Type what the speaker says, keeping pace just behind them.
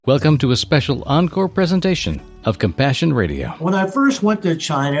Welcome to a special encore presentation of Compassion Radio. When I first went to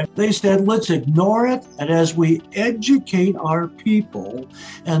China, they said, let's ignore it. And as we educate our people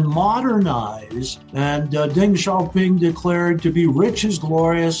and modernize, and Deng Xiaoping declared to be rich is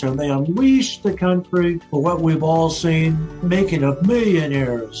glorious, and they unleashed the country for what we've all seen, making of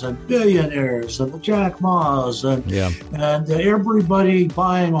millionaires and billionaires and the Jack Ma's and everybody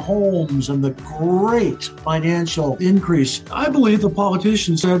buying homes and the great financial increase. I believe the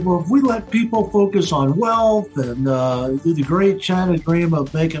politicians said, well, if we let people focus on wealth and the great China dream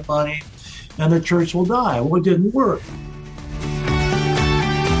of making money, and the church will die. Well, it didn't work.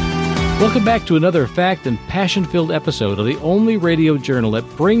 Welcome back to another fact and passion-filled episode of the only radio journal that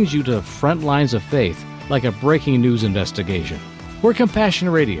brings you to the front lines of faith like a breaking news investigation. We're Compassion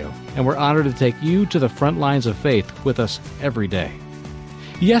Radio, and we're honored to take you to the front lines of faith with us every day.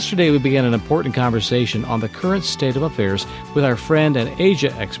 Yesterday, we began an important conversation on the current state of affairs with our friend and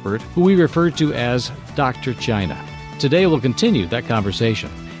Asia expert, who we refer to as Dr. China. Today, we'll continue that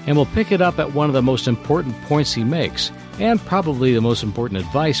conversation, and we'll pick it up at one of the most important points he makes, and probably the most important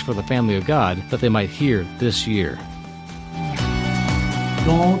advice for the family of God that they might hear this year.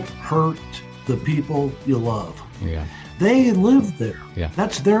 Don't hurt the people you love. Yeah. They live there. Yeah.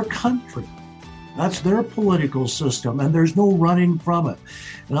 That's their country. That's their political system, and there's no running from it.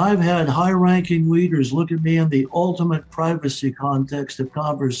 And I've had high-ranking leaders look at me in the ultimate privacy context of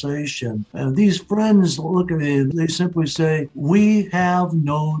conversation. And these friends look at me and they simply say, we have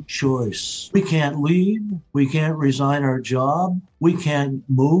no choice. We can't leave. We can't resign our job. We can't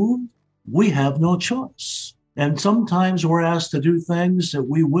move. We have no choice. And sometimes we're asked to do things that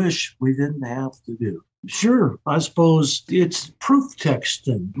we wish we didn't have to do. Sure, I suppose it's proof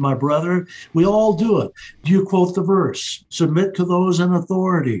texting, my brother. We all do it. Do you quote the verse? Submit to those in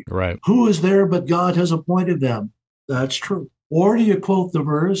authority. Right. Who is there but God has appointed them? That's true. Or do you quote the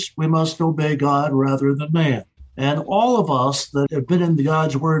verse? We must obey God rather than man. And all of us that have been in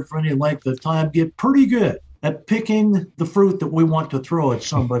God's word for any length of time get pretty good at picking the fruit that we want to throw at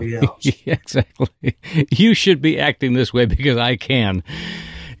somebody else. Yeah, exactly. You should be acting this way because I can.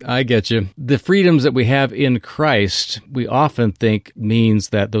 I get you. The freedoms that we have in Christ, we often think means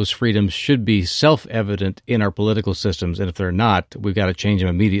that those freedoms should be self-evident in our political systems. And if they're not, we've got to change them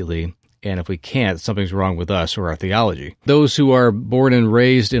immediately. And if we can't, something's wrong with us or our theology. Those who are born and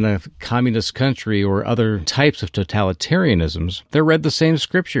raised in a communist country or other types of totalitarianisms, they read the same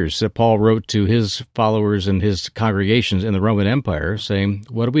scriptures that Paul wrote to his followers and his congregations in the Roman Empire, saying,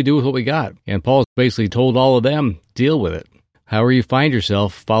 what do we do with what we got? And Paul basically told all of them, deal with it. However you find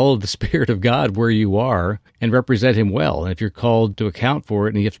yourself, follow the Spirit of God where you are and represent Him well. And if you're called to account for it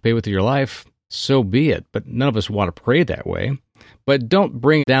and you have to pay with your life, so be it. But none of us want to pray that way. But don't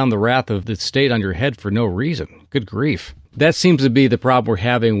bring down the wrath of the state on your head for no reason. Good grief. That seems to be the problem we're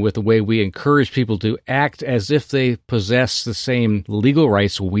having with the way we encourage people to act as if they possess the same legal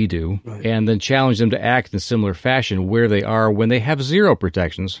rights we do, right, and then challenge them to act in similar fashion where they are when they have zero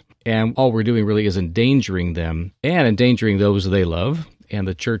protections. And all we're doing really is endangering them and endangering those they love and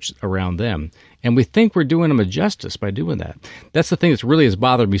the church around them. And we think we're doing them a justice by doing that. That's the thing that's really has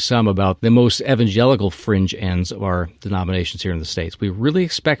bothered me some about the most evangelical fringe ends of our denominations here in the States. We really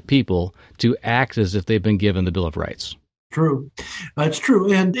expect people to act as if they've been given the Bill of Rights. True. That's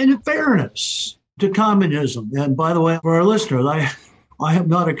true. And in fairness to communism, and by the way, for our listeners, I am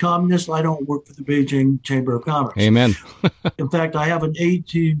not a communist. I don't work for the Beijing Chamber of Commerce. Amen. In fact, I have an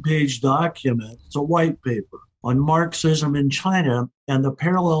 18-page document. It's a white paper on Marxism in China and the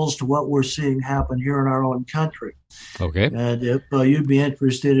parallels to what we're seeing happen here in our own country. Okay. And if you'd be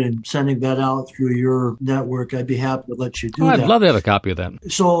interested in sending that out through your network, I'd be happy to let you do that. I'd love to have a copy of that.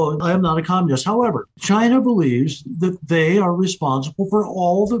 So I am not a communist. However, China believes that they are responsible for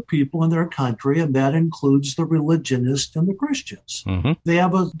all the people in their country, and that includes the religionists and the Christians. Mm-hmm. They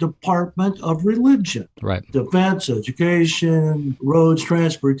have a department of religion. Right. Defense, education, roads,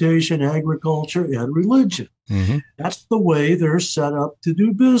 transportation, agriculture, and religion. Mm-hmm. That's the way they're set up to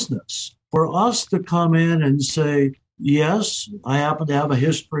do business. For us to come in and say, yes, I happen to have a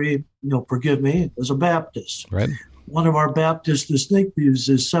history, forgive me, as a Baptist. Right. One of our Baptist distinctives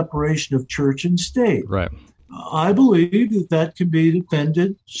is separation of church and state. Right. I believe that can be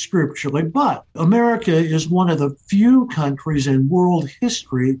defended scripturally, but America is one of the few countries in world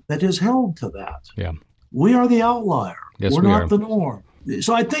history that is held to that. Yeah. We are the outlier. Yes, We're not the norm.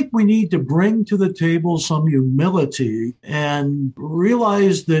 So I think we need to bring to the table some humility and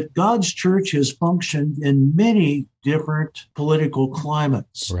realize that God's church has functioned in many different political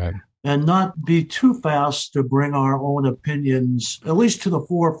climates. Right. And not be too fast to bring our own opinions, at least to the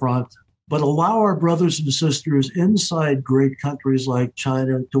forefront, but allow our brothers and sisters inside great countries like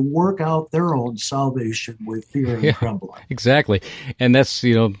China to work out their own salvation with fear and trembling. Exactly. And that's,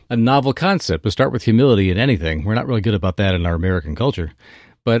 a novel concept. We start with humility in anything. We're not really good about that in our American culture.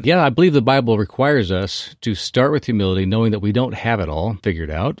 But yeah, I believe the Bible requires us to start with humility, knowing that we don't have it all figured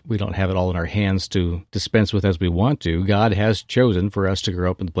out. We don't have it all in our hands to dispense with as we want to. God has chosen for us to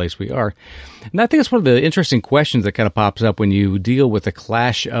grow up in the place we are. And I think that's one of the interesting questions that kind of pops up when you deal with the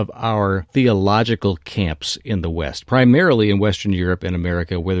clash of our theological camps in the West, primarily in Western Europe and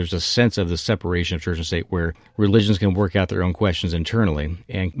America, where there's a sense of the separation of church and state, where religions can work out their own questions internally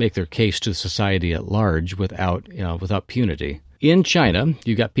and make their case to society at large without punity. In China,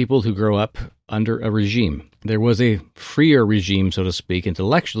 you got people who grow up under a regime. There was a freer regime, so to speak,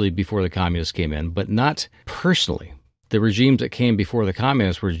 intellectually before the communists came in, but not personally. The regimes that came before the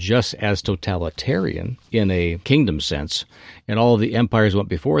communists were just as totalitarian in a kingdom sense, and all of the empires went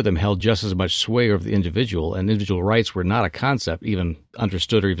before them held just as much sway over the individual, and individual rights were not a concept even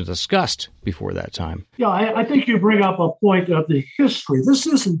understood or even discussed before that time. Yeah, I think you bring up a point of the history. This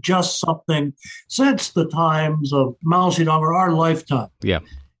isn't just something since the times of Mao Zedong or our lifetime. Yeah.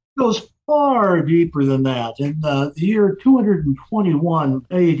 It goes far deeper than that. In the year 221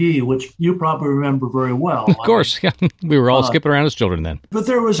 AD, which you probably remember very well. Of course, yeah. We were all skipping around as children then. But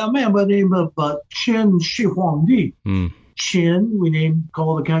there was a man by the name of Qin Shi Huangdi. Qin, we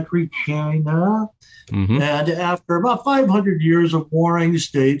call the country China. Mm-hmm. And after about 500 years of warring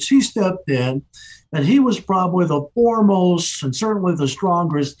states, he stepped in, and he was probably the foremost and certainly the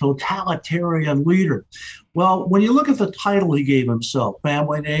strongest totalitarian leader. Well, when you look at the title he gave himself,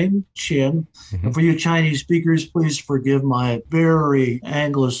 family name, Qin, and for you Chinese speakers, please forgive my very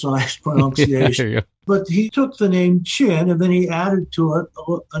anglicized pronunciation. But he took the name Qin, and then he added to it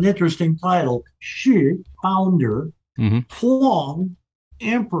an interesting title, Shi, founder, Huang,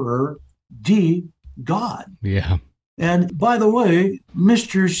 emperor, Di, God. Yeah. And by the way,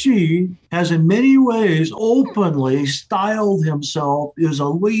 Mr. Xi has in many ways openly styled himself as a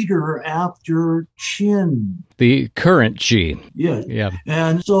leader after Qin. The current Xi. Yeah. Yeah.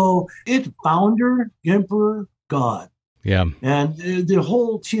 And so it's founder, emperor, God. Yeah. And the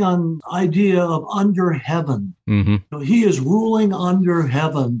whole Tian idea of under heaven. Mm-hmm. He is ruling under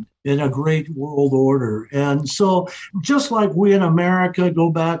heaven in a great world order. And so just like we in America go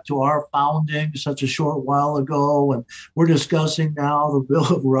back to our founding such a short while ago, and we're discussing now the Bill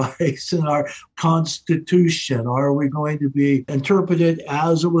of Rights and our Constitution, are we going to be interpreted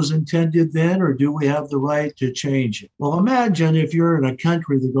as it was intended then, or do we have the right to change it? Well, imagine if you're in a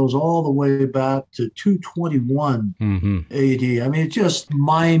country that goes all the way back to 221 AD. I mean, it's just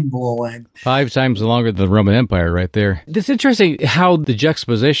mind-blowing. 5 times longer than the Roman Empire right there. It's interesting how the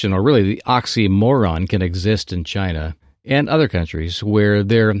juxtaposition, or really the oxymoron, can exist in China and other countries where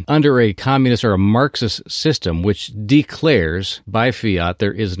they're under a communist or a Marxist system which declares by fiat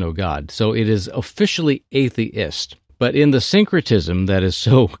there is no God. So it is officially atheist. But in the syncretism that is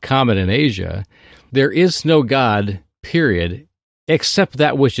so common in Asia, there is no God, period, except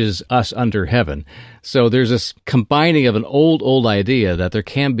that which is us under heaven. So there's this combining of an old idea that there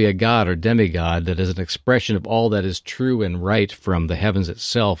can be a god or demigod that is an expression of all that is true and right from the heavens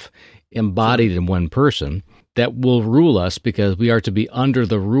itself, embodied in one person, that will rule us because we are to be under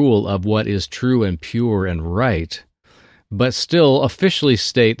the rule of what is true and pure and right, but still officially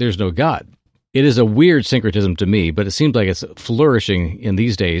state there's no God. It is a weird syncretism to me, but it seems like it's flourishing in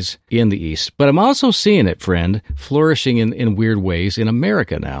these days in the East. But I'm also seeing it, friend, flourishing in weird ways in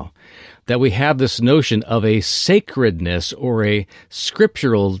America now, that we have this notion of a sacredness or a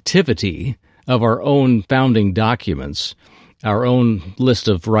scripturality of our own founding documents, our own list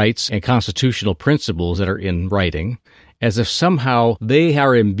of rights and constitutional principles that are in writing, as if somehow they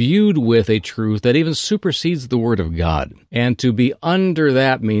are imbued with a truth that even supersedes the Word of God. And to be under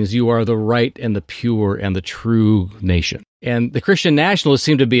that means you are the right and the pure and the true nation. And the Christian nationalists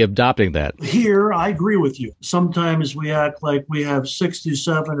seem to be adopting that. Here, I agree with you. Sometimes we act like we have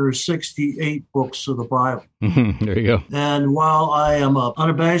 67 or 68 books of the Bible. There you go. And while I am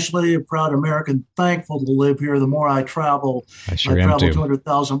unabashedly a proud American, thankful to live here, the more I travel, I travel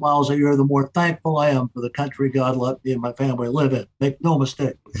 200,000 miles a year, the more thankful I am for the country God let me and my family live in. Make no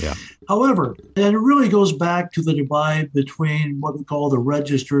mistake. Yeah. However, and it really goes back to the divide between what we call the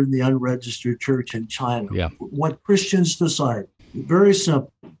registered and the unregistered church in China. Yeah. What Christians decide. Very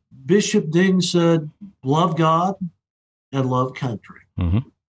simple. Bishop Ding said, love God and love country. Mm-hmm.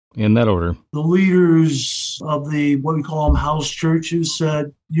 In that order. The leaders of the, what we call them, house churches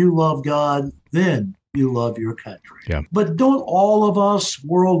said, you love God, then you love your country. Yeah. But don't all of us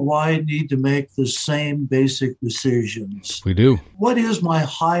worldwide need to make the same basic decisions? We do. What is my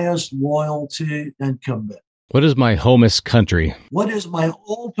highest loyalty and commitment? What is my homest country? What is my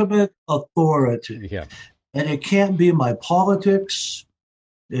ultimate authority? Yeah. And it can't be my politics.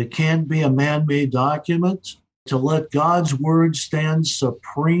 It can't be a man-made document. To let God's word stand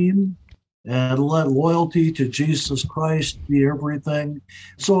supreme and let loyalty to Jesus Christ be everything.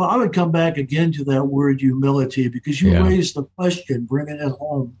 So I would come back again to that word humility, because you raised the question, bringing it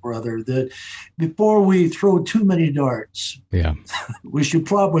home, brother, that before we throw too many darts, we should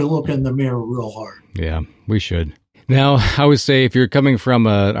probably look in the mirror real hard. Yeah, we should. Now, I would say if you're coming from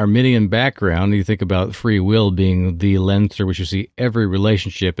an Arminian background, you think about free will being the lens through which you see every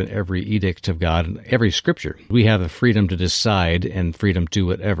relationship and every edict of God and every scripture. We have the freedom to decide and freedom to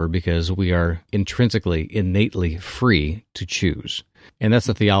whatever because we are intrinsically, innately free to choose. And that's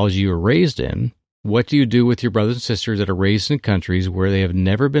the theology you were raised in. What do you do with your brothers and sisters that are raised in countries where they have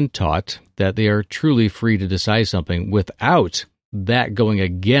never been taught that they are truly free to decide something without that going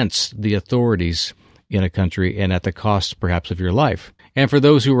against the authorities in a country and at the cost, perhaps, of your life? And for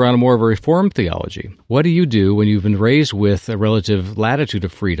those who are on a more of a Reformed theology, what do you do when you've been raised with a relative latitude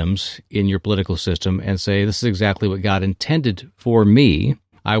of freedoms in your political system and say, this is exactly what God intended for me?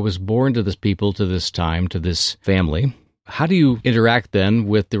 I was born to this people, to this time, to this family. How do you interact then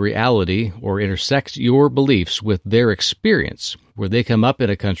with the reality or intersect your beliefs with their experience, where they come up in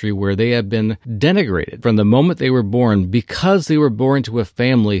a country where they have been denigrated from the moment they were born because they were born to a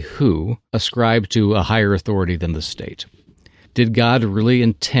family who ascribed to a higher authority than the state? Did God really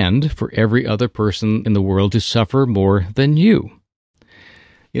intend for every other person in the world to suffer more than you?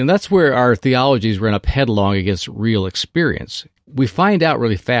 That's where our theologies run up headlong against real experience. We find out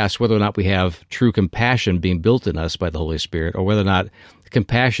really fast whether or not we have true compassion being built in us by the Holy Spirit, or whether or not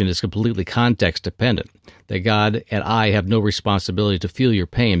compassion is completely context dependent, that God and I have no responsibility to feel your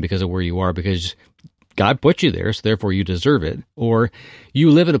pain because of where you are, because God put you there, so therefore you deserve it. Or you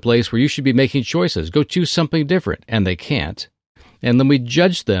live in a place where you should be making choices. Go choose something different, and they can't. And then we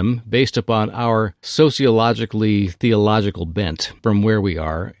judge them based upon our sociologically theological bent from where we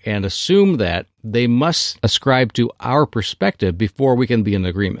are and assume that they must ascribe to our perspective before we can be in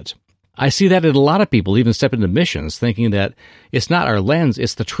agreement. I see that in a lot of people, even step into missions, thinking that it's not our lens,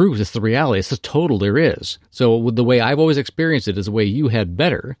 it's the truth, it's the reality, it's the total there is. So the way I've always experienced it is the way you had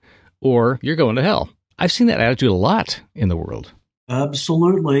better, or you're going to hell. I've seen that attitude a lot in the world.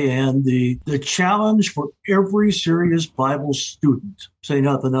 Absolutely. And the challenge for every serious Bible student, say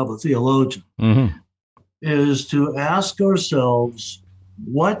nothing of a theologian, is to ask ourselves,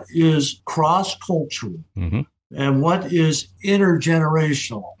 what is cross-cultural and what is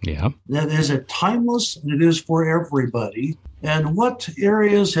intergenerational? That is it timeless and it is for everybody. And what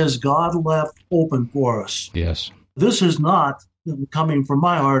areas has God left open for us? Yes. This is not coming from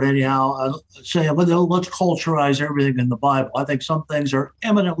my heart anyhow, saying, well, let's culturalize everything in the Bible. I think some things are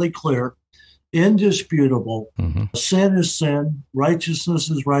eminently clear, indisputable. Sin is sin, righteousness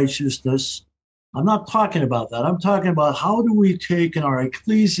is righteousness. I'm not talking about that. I'm talking about how do we take in our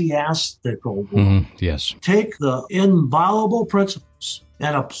ecclesiastical world, take the inviolable principles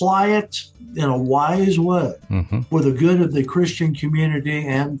and apply it in a wise way for the good of the Christian community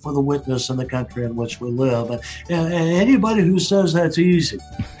and for the witness in the country in which we live. And anybody who says that's easy,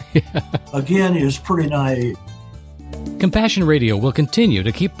 again, is pretty naive. Compassion Radio will continue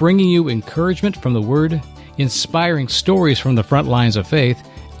to keep bringing you encouragement from the Word, inspiring stories from the front lines of faith,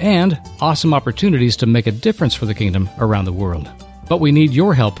 and awesome opportunities to make a difference for the kingdom around the world. But we need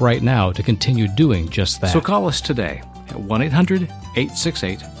your help right now to continue doing just that. So call us today at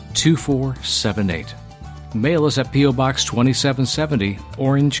 1-800-868-2478. Mail us at P.O. Box 2770,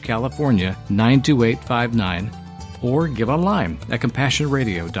 Orange, California, 92859, or give online at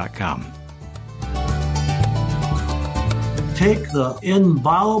CompassionRadio.com. Take the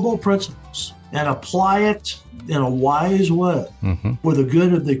inviolable principles and apply it in a wise way for the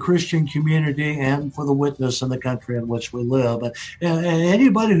good of the Christian community and for the witness in the country in which we live. And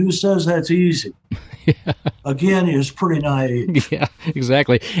anybody who says that's easy, again, is pretty naive. Yeah,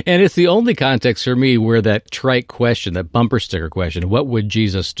 exactly. And it's the only context for me where that trite question, that bumper sticker question, what would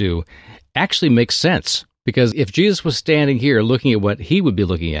Jesus do, actually makes sense. Because if Jesus was standing here looking at what he would be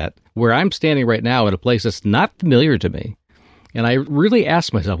looking at, where I'm standing right now in a place that's not familiar to me, and I really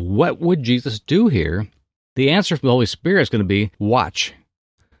ask myself, what would Jesus do here? The answer from the Holy Spirit is going to be, watch.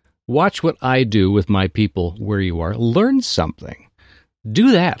 Watch what I do with my people where you are. Learn something.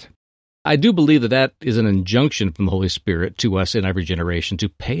 Do that. I do believe that that is an injunction from the Holy Spirit to us in every generation to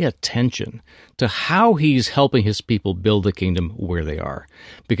pay attention to how he's helping his people build the kingdom where they are.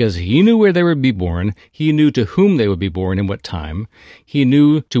 Because he knew where they would be born, he knew to whom they would be born in what time, he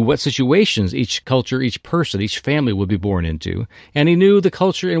knew to what situations each culture, each person, each family would be born into, and he knew the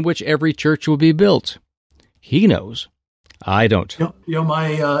culture in which every church would be built. He knows. I don't.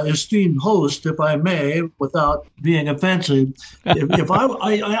 My esteemed host, if I may, without being offensive, if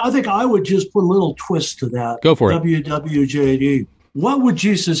I think I would just put a little twist to that. Go for it. WWJD. What would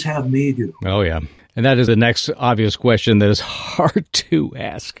Jesus have me do? Oh, yeah. And that is the next obvious question that is hard to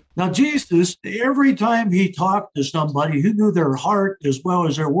ask. Now, Jesus, every time he talked to somebody, he knew their heart as well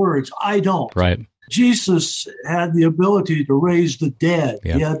as their words. I don't. Right. Jesus had the ability to raise the dead.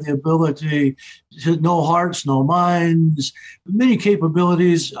 Yep. He had the ability to know hearts, know minds. Many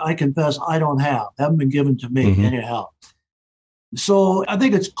capabilities, I confess, I don't have. Haven't been given to me anyhow. So I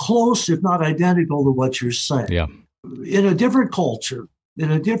think it's close, if not identical, to what you're saying. Yeah. In a different culture,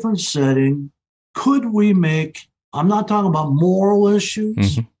 in a different setting, could we make, I'm not talking about moral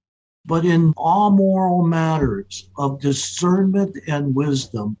issues, but in all moral matters of discernment and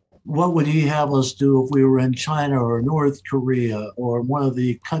wisdom, what would he have us do if we were in China or North Korea or one of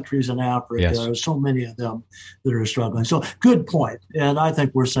the countries in Africa? Yes. There are so many of them that are struggling. So good point. And I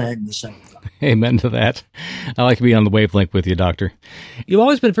think we're saying the same thing. Amen to that. I like to be on the wavelength with you, Doctor. You've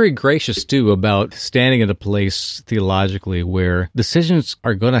always been very gracious, too, about standing in a place theologically where decisions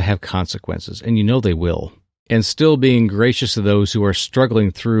are going to have consequences, and you know they will, and still being gracious to those who are struggling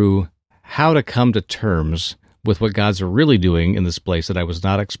through how to come to terms with what God's really doing in this place that I was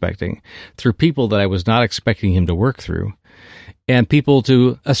not expecting, through people that I was not expecting him to work through, and people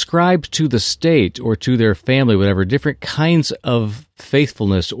to ascribe to the state or to their family, whatever, different kinds of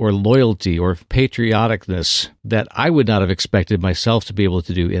faithfulness or loyalty or patrioticness that I would not have expected myself to be able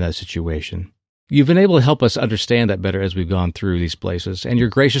to do in that situation. You've been able to help us understand that better as we've gone through these places, and you're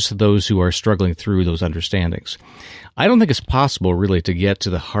gracious to those who are struggling through those understandings. I don't think it's possible, really, to get to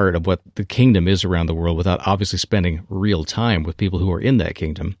the heart of what the kingdom is around the world without obviously spending real time with people who are in that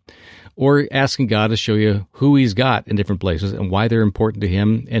kingdom, or asking God to show you who he's got in different places and why they're important to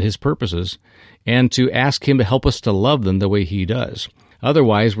him and his purposes, and to ask him to help us to love them the way he does.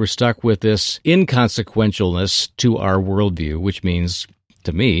 Otherwise, we're stuck with this inconsequentialness to our worldview, which means,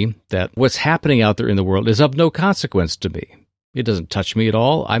 to me, that what's happening out there in the world is of no consequence to me. It doesn't touch me at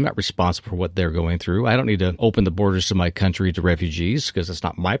all. I'm not responsible for what they're going through. I don't need to open the borders to my country to refugees because it's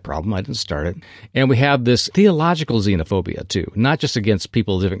not my problem. I didn't start it. And we have this theological xenophobia, too, not just against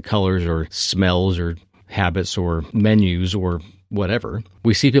people of different colors or smells or habits or menus or whatever.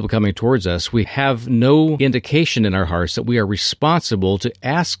 We see people coming towards us. We have no indication in our hearts that we are responsible to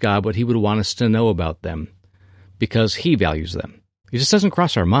ask God what he would want us to know about them because he values them. It just doesn't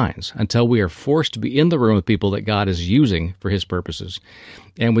cross our minds until we are forced to be in the room with people that God is using for his purposes.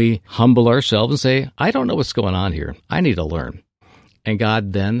 And we humble ourselves and say, I don't know what's going on here. I need to learn. And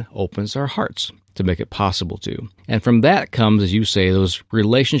God then opens our hearts to make it possible to. And from that comes, as you say, those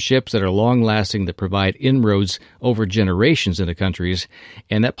relationships that are long-lasting, that provide inroads over generations into countries,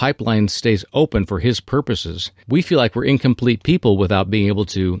 and that pipeline stays open for his purposes. We feel like we're incomplete people without being able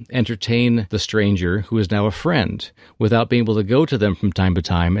to entertain the stranger who is now a friend, without being able to go to them from time to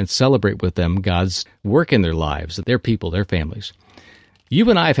time and celebrate with them God's work in their lives, their people, their families. You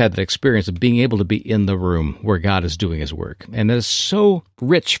and I have had that experience of being able to be in the room where God is doing his work. And that is so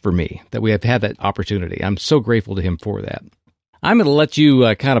rich for me that we have had that opportunity. I'm so grateful to him for that. I'm going to let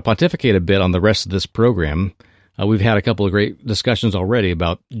you kind of pontificate a bit on the rest of this program. We've had a couple of great discussions already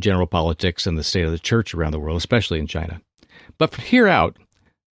about general politics and the state of the church around the world, especially in China. But from here out,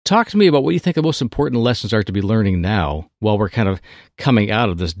 talk to me about what you think the most important lessons are to be learning now while we're kind of coming out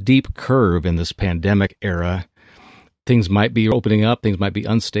of this deep curve in this pandemic era. Things might be opening up, things might be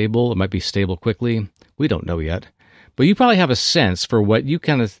unstable, it might be stable quickly. We don't know yet. But you probably have a sense for what you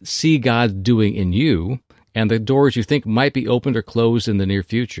kind of see God doing in you and the doors you think might be opened or closed in the near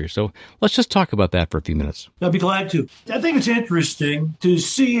future. So let's just talk about that for a few minutes. I'd be glad to. I think it's interesting to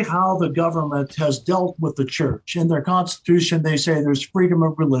see how the government has dealt with the church. In their constitution, they say there's freedom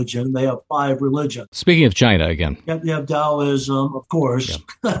of religion. They have 5 religions. Speaking of China again. You have Taoism, of course.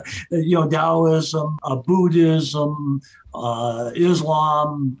 Yeah. Taoism, Buddhism,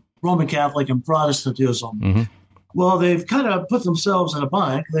 Islam, Roman Catholic, and Protestantism. Mm-hmm. Well, they've kind of put themselves in a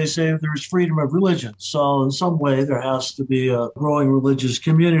bind. They say there's freedom of religion. So in some way, there has to be a growing religious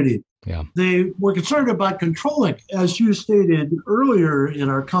community. Yeah. They were concerned about controlling. As you stated earlier in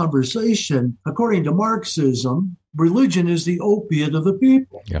our conversation, according to Marxism, religion is the opiate of the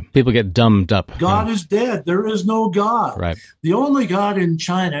people. Yeah. People get dumbed up. God is dead. There is no God. Right. The only God in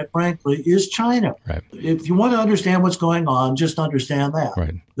China, frankly, is China. Right. If you want to understand what's going on, just understand that.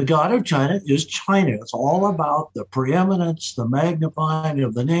 Right. The God of China is China. It's all about the preeminence, the magnifying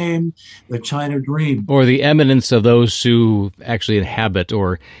of the name, the China dream. Or the eminence of those who actually inhabit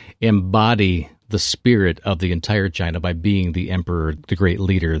or embody the spirit of the entire China by being the emperor, the great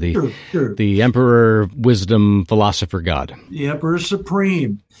leader, the emperor, wisdom, philosopher, God. The emperor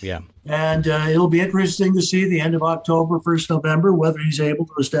supreme. Yeah. And it'll be interesting to see the end of October, 1st November, whether he's able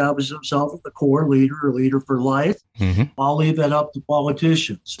to establish himself as the core leader or leader for life. Mm-hmm. I'll leave that up to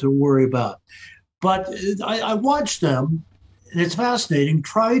politicians to worry about. But I watched them, and it's fascinating,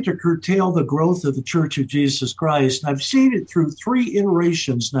 try to curtail the growth of the Church of Jesus Christ. And I've seen it through 3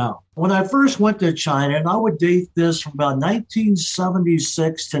 iterations now. When I first went to China, and I would date this from about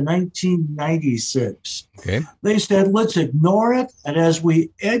 1976 to 1996, okay, they said, let's ignore it. And as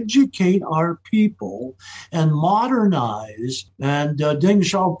we educate our people and modernize, and Deng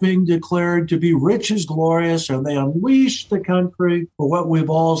Xiaoping declared to be rich is glorious, and they unleashed the country for what we've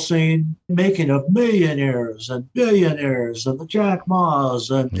all seen, making of millionaires and billionaires and the Jack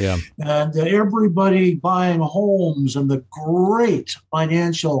Ma's and everybody buying homes and the great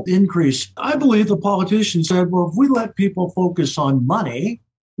financial increase. I believe the politicians said, well, if we let people focus on money,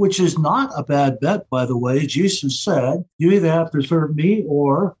 which is not a bad bet, by the way. Jesus said, you either have to serve me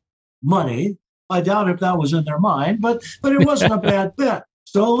or money. I doubt if that was in their mind, but it wasn't a bad bet.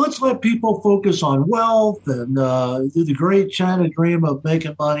 So let's let people focus on wealth and the great China dream of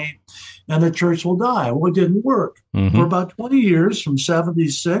making money, and the church will die. Well, it didn't work. Mm-hmm. For about 20 years, from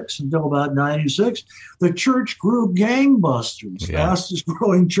 76 until about 96, the church grew gangbusters, fastest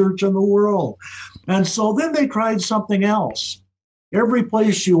growing church in the world. And so then they tried something else. Every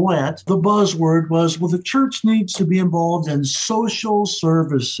place you went, the buzzword was, well, the church needs to be involved in social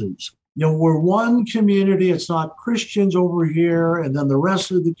services. You know, we're one community. It's not Christians over here, and then the rest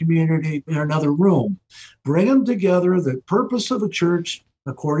of the community in another room. Bring them together. The purpose of the church,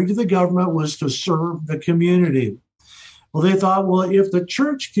 according to the government, was to serve the community. Well, they thought, well, if the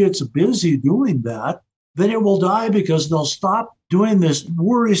church gets busy doing that, then it will die because they'll stop doing this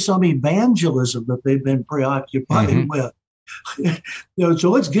worrisome evangelism that they've been preoccupied with. So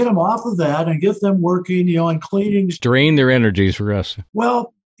let's get them off of that and get them working, and cleaning. Drain their energies for us.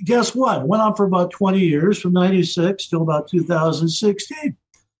 Well, guess what? Went on for about 20 years, from 96 till about 2016.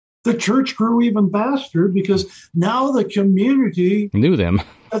 The church grew even faster because now the community knew them.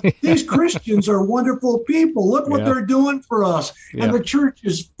 These Christians are wonderful people. Look what they're doing for us. And the church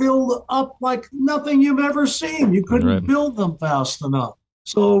is filled up like nothing you've ever seen. You couldn't build them fast enough.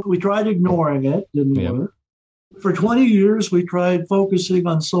 So we tried ignoring it, didn't work. For 20 years, we tried focusing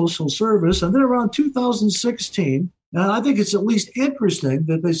on social service. And then around 2016, and I think it's at least interesting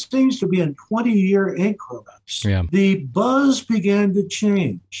that this seems to be in 20-year increments. Yeah. The buzz began to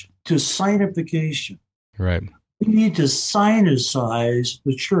change to signification. Right. We need to sinicize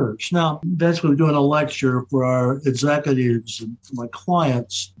the church. Now, that's what we're doing a lecture for our executives and my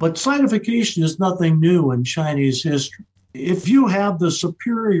clients. But signification is nothing new in Chinese history. If you have the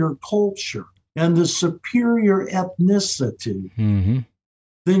superior culture and the superior ethnicity,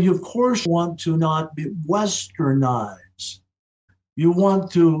 then you, of course, want to not be westernized. You want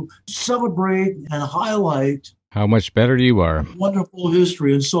to celebrate and highlight how much better you are. Wonderful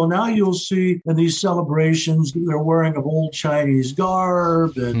history. And so now you'll see in these celebrations, they're wearing of old Chinese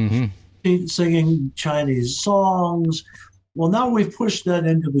garb and singing Chinese songs. Well, now we've pushed that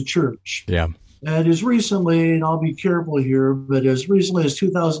into the church. Yeah. And as recently, and I'll be careful here, but as recently as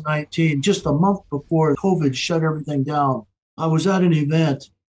 2019, just a month before COVID shut everything down, I was at an event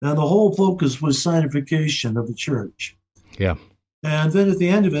and the whole focus was sanctification of the church. Yeah. And then at the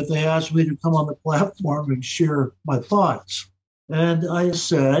end of it, they asked me to come on the platform and share my thoughts. And I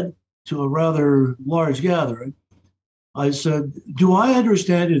said to a rather large gathering, I said, do I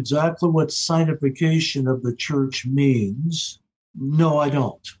understand exactly what sanctification of the church means? No, I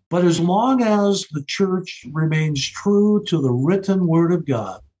don't. But as long as the church remains true to the written word of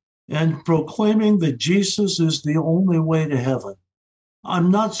God and proclaiming that Jesus is the only way to heaven, I'm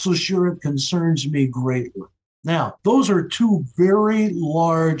not so sure it concerns me greatly. Now, those are 2 very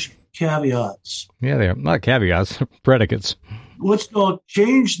large caveats. Yeah, they are. Not caveats, predicates. Let's go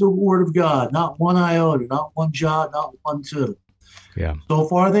change the word of God, not one iota, not one jot, not one tittle. Yeah. So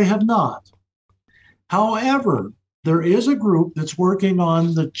far, they have not. However, there is a group that's working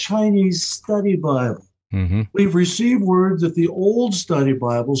on the Chinese Study Bible. We've received word that the old study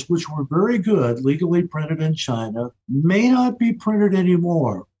Bibles, which were very good, legally printed in China, may not be printed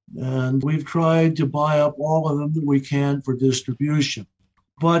anymore. And we've tried to buy up all of them that we can for distribution.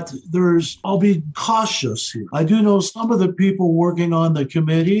 But I'll be cautious here. I do know some of the people working on the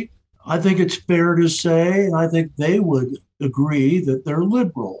committee. I think it's fair to say, and I think they would agree, that they're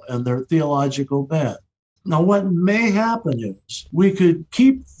liberal and they're theological bent. Now, what may happen is we could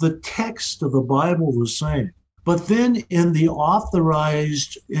keep the text of the Bible the same, but then in the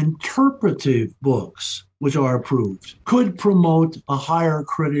authorized interpretive books, which are approved, could promote a higher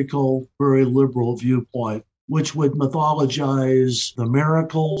critical, very liberal viewpoint, which would mythologize the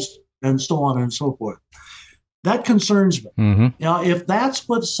miracles and so on and so forth. That concerns me. Mm-hmm. Now, if that's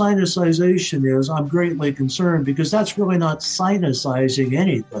what sinicization is, I'm greatly concerned, because that's really not sinicizing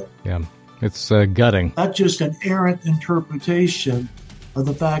anything. Yeah, it's gutting. That's just an errant interpretation of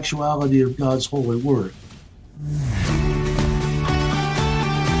the factuality of God's holy word.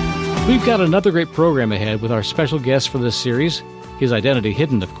 We've got another great program ahead with our special guest for this series, his identity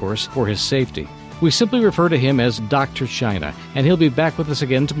hidden, of course, for his safety. We simply refer to him as Dr. China, and he'll be back with us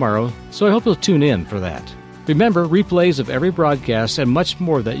again tomorrow, so I hope you'll tune in for that. Remember, replays of every broadcast and much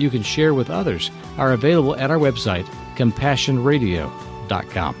more that you can share with others are available at our website,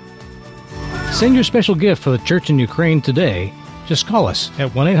 CompassionRadio.com. Send your special gift for the church in Ukraine today. Just call us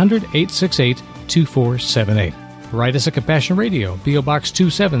at 1-800-868-2478. Write us at Compassion Radio, P.O. Box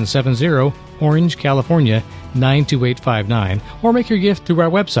 2770, Orange, California, 92859, or make your gift through our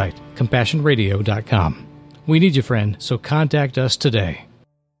website, CompassionRadio.com. We need you, friend, so contact us today.